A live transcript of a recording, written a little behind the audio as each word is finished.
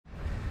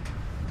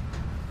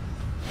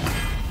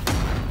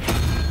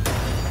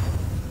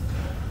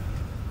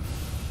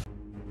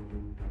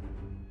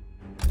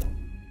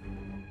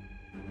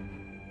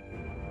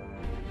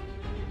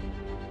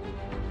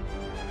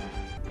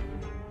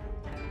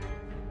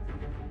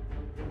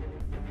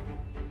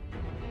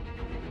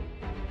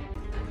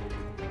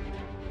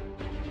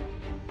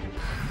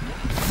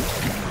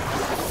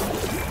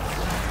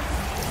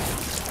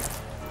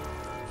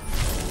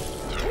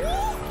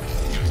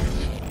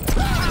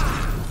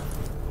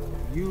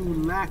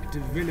lack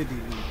divinity.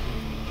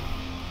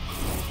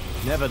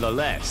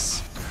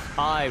 Nevertheless,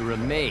 I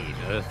remain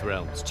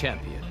Earthrealm's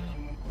champion.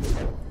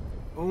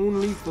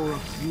 Only for a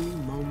few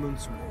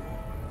moments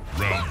more.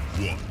 Round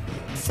 1,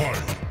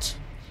 fight!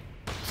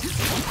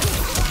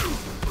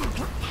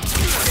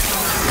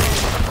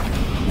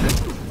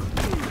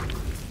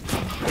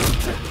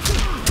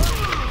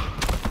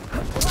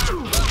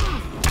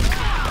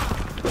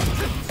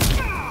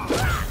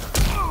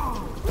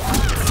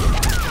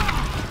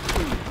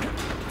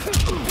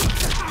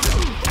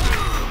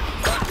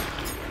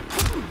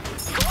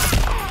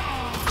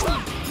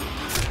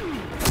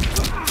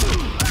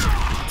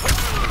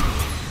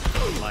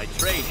 My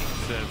training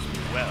serves me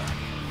well.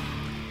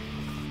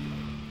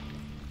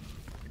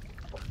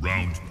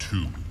 Round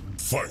 2,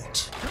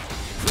 fight!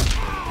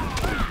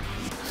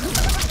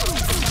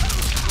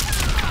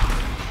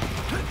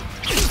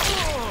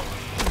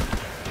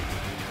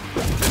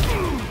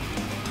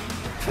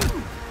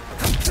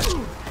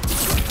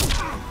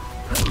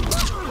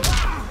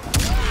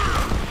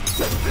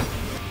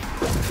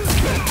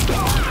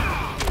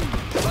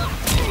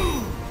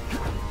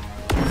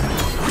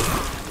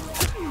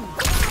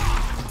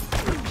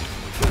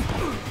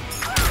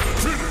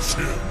 Finish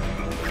him!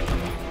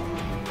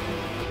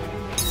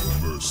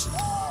 Mercy.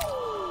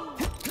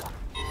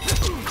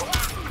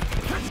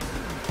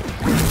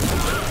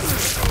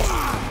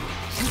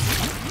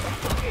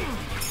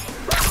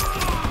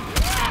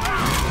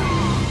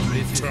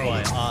 This is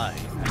why I...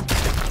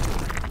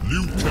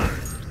 Liu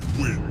Kang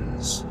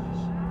wins.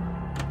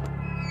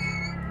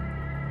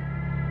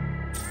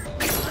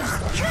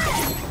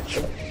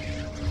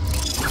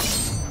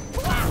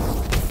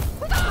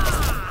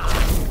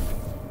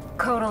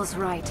 Kotal's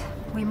right.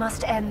 We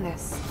must end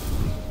this.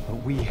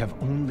 But we have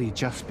only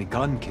just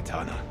begun,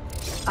 Kitana.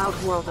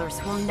 Outworlders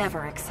will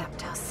never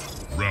accept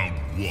us. Round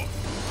 1,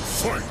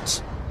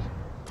 fight!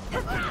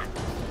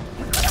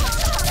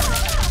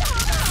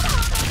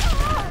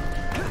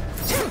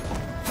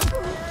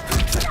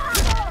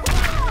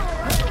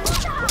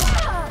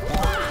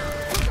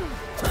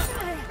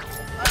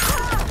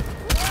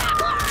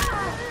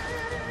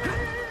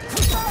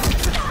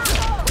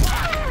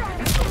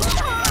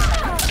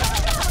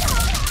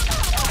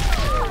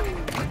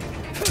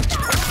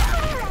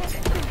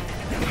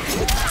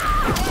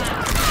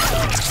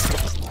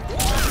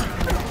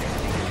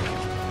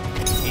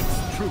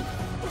 It's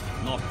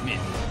truth, not myth.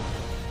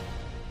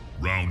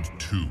 Round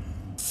 2,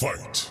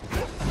 fight!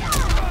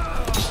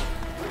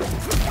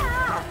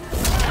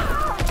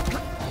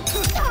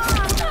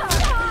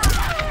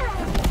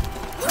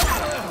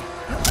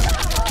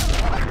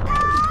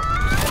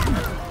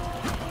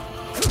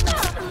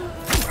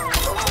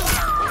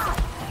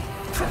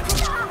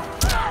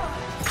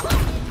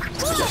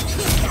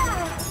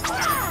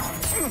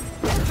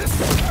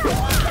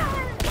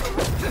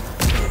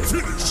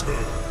 Finish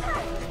her!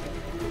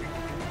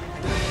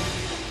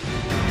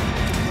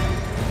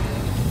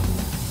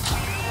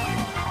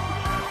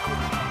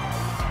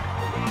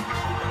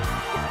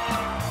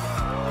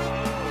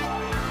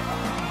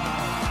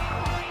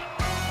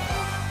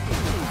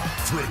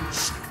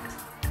 Friendship.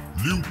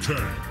 Liu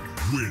Kang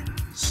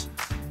wins.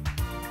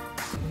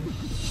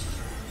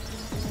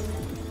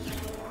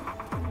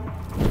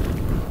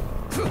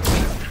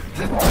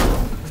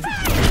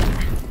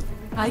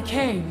 I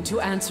came to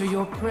answer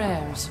your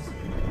prayers.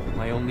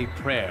 My only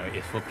prayer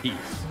is for peace.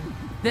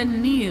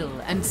 Then kneel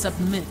and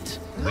submit.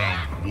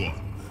 Round 1,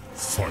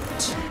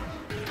 fight.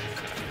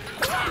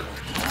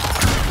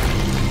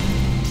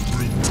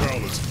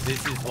 Brutality.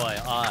 This is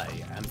why I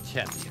am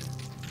champion.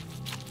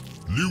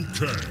 Liu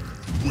Kang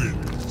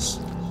wins.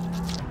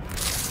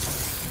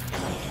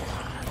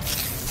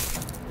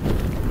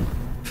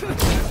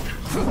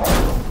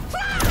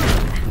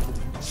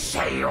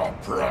 Say your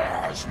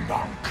prayers,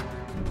 monk.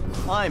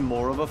 I'm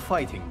more of a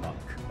fighting monk.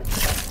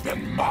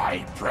 Then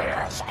my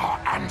prayers are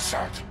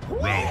answered.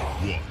 Round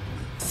 1,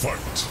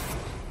 fight.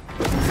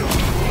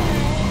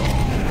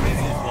 This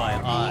is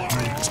why I am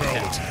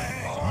Brutality.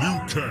 champion. Liu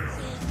Kang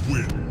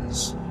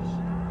wins.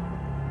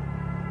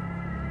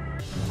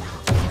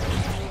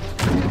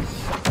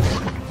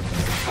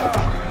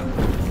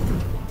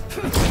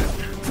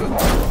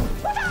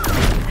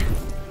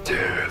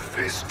 Death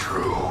is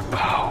true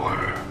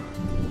power.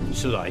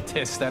 Should I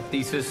test that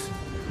thesis?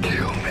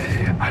 Kill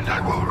me, and I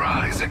will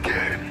rise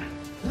again.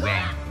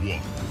 Round 1,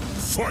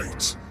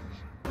 fight.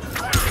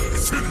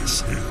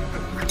 Finish him.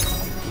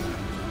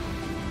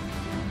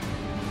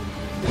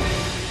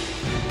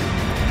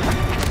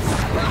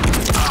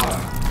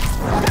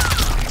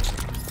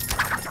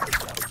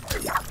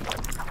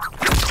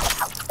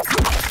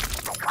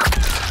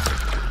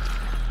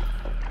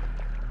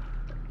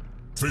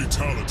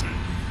 Fatality.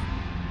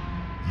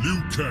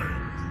 Liu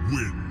Kang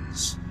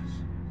wins.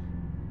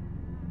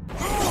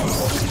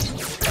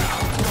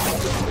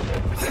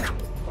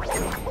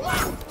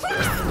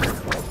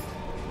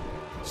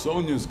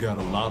 Sonya's got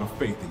a lot of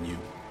faith in you.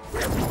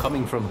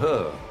 Coming from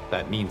her,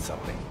 that means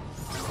something.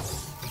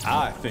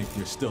 I think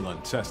you're still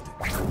untested.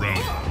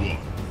 Round 1,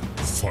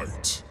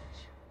 fight.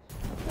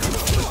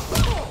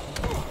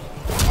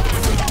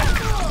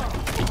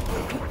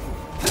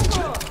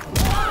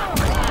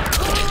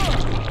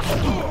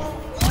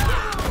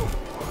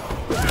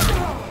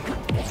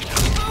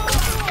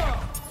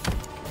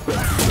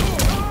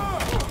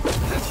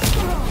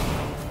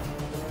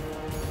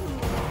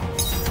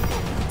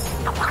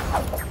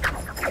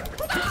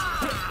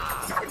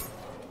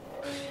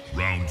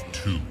 Round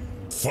 2.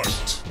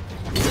 Fight!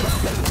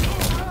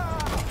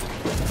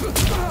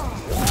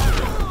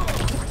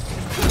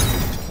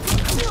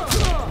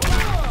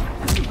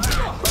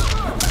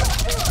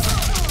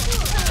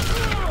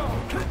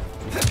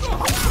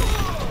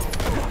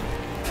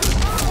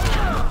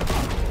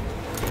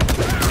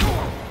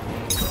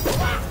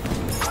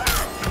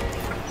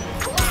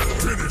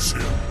 Finish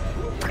him!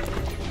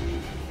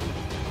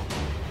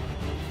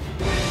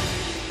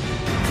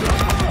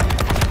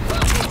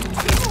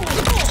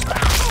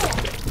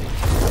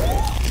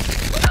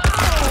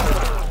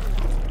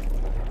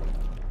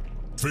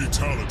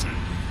 Fatality.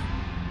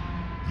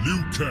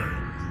 Liu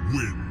Kang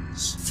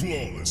wins.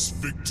 Flawless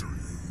victory.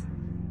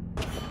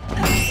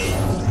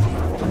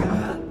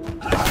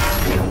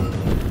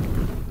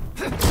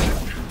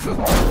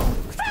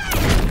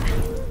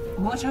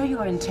 What are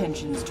your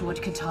intentions toward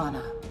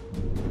Kitana?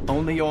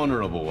 Only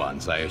honorable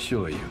ones, I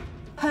assure you.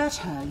 Hurt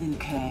her, Liu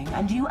Kang,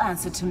 and you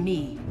answer to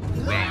me.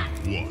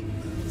 Round 1.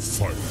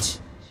 Fight!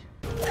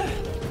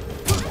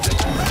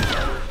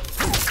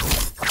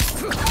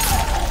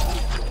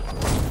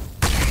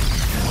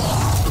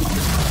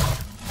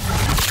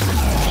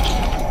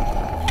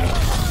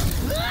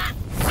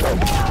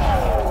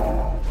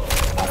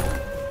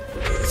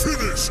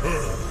 Finish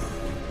her!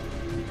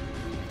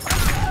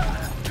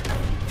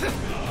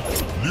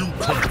 Liu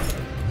Kang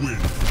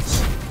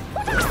wins.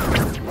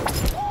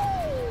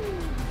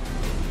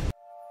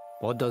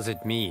 What does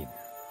it mean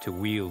to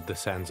wield the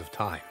sands of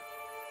time?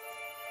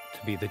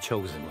 To be the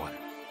chosen one?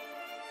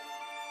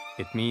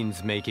 It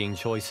means making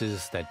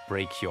choices that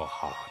break your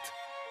heart.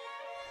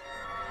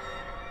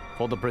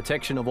 For the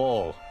protection of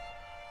all,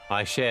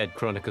 I shared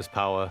Kronika's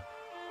power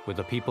with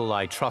the people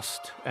I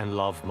trust and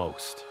love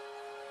most.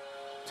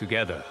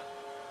 Together,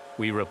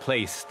 we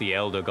replaced the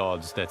elder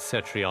gods that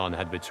Cetrion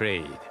had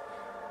betrayed,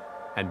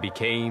 and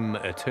became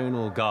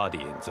eternal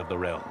guardians of the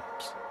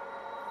realms.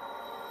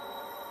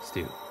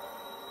 Still,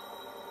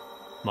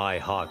 my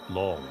heart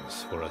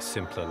longs for a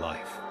simpler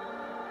life.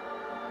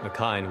 The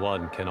kind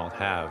one cannot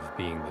have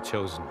being the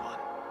chosen one,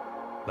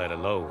 let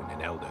alone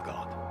an elder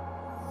god.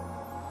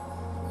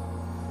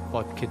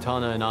 What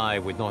Kitana and I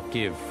would not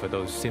give for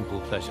those simple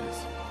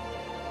pleasures.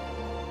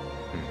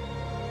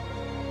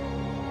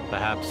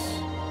 Perhaps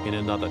in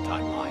another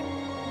timeline,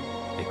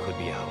 it could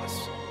be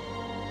ours.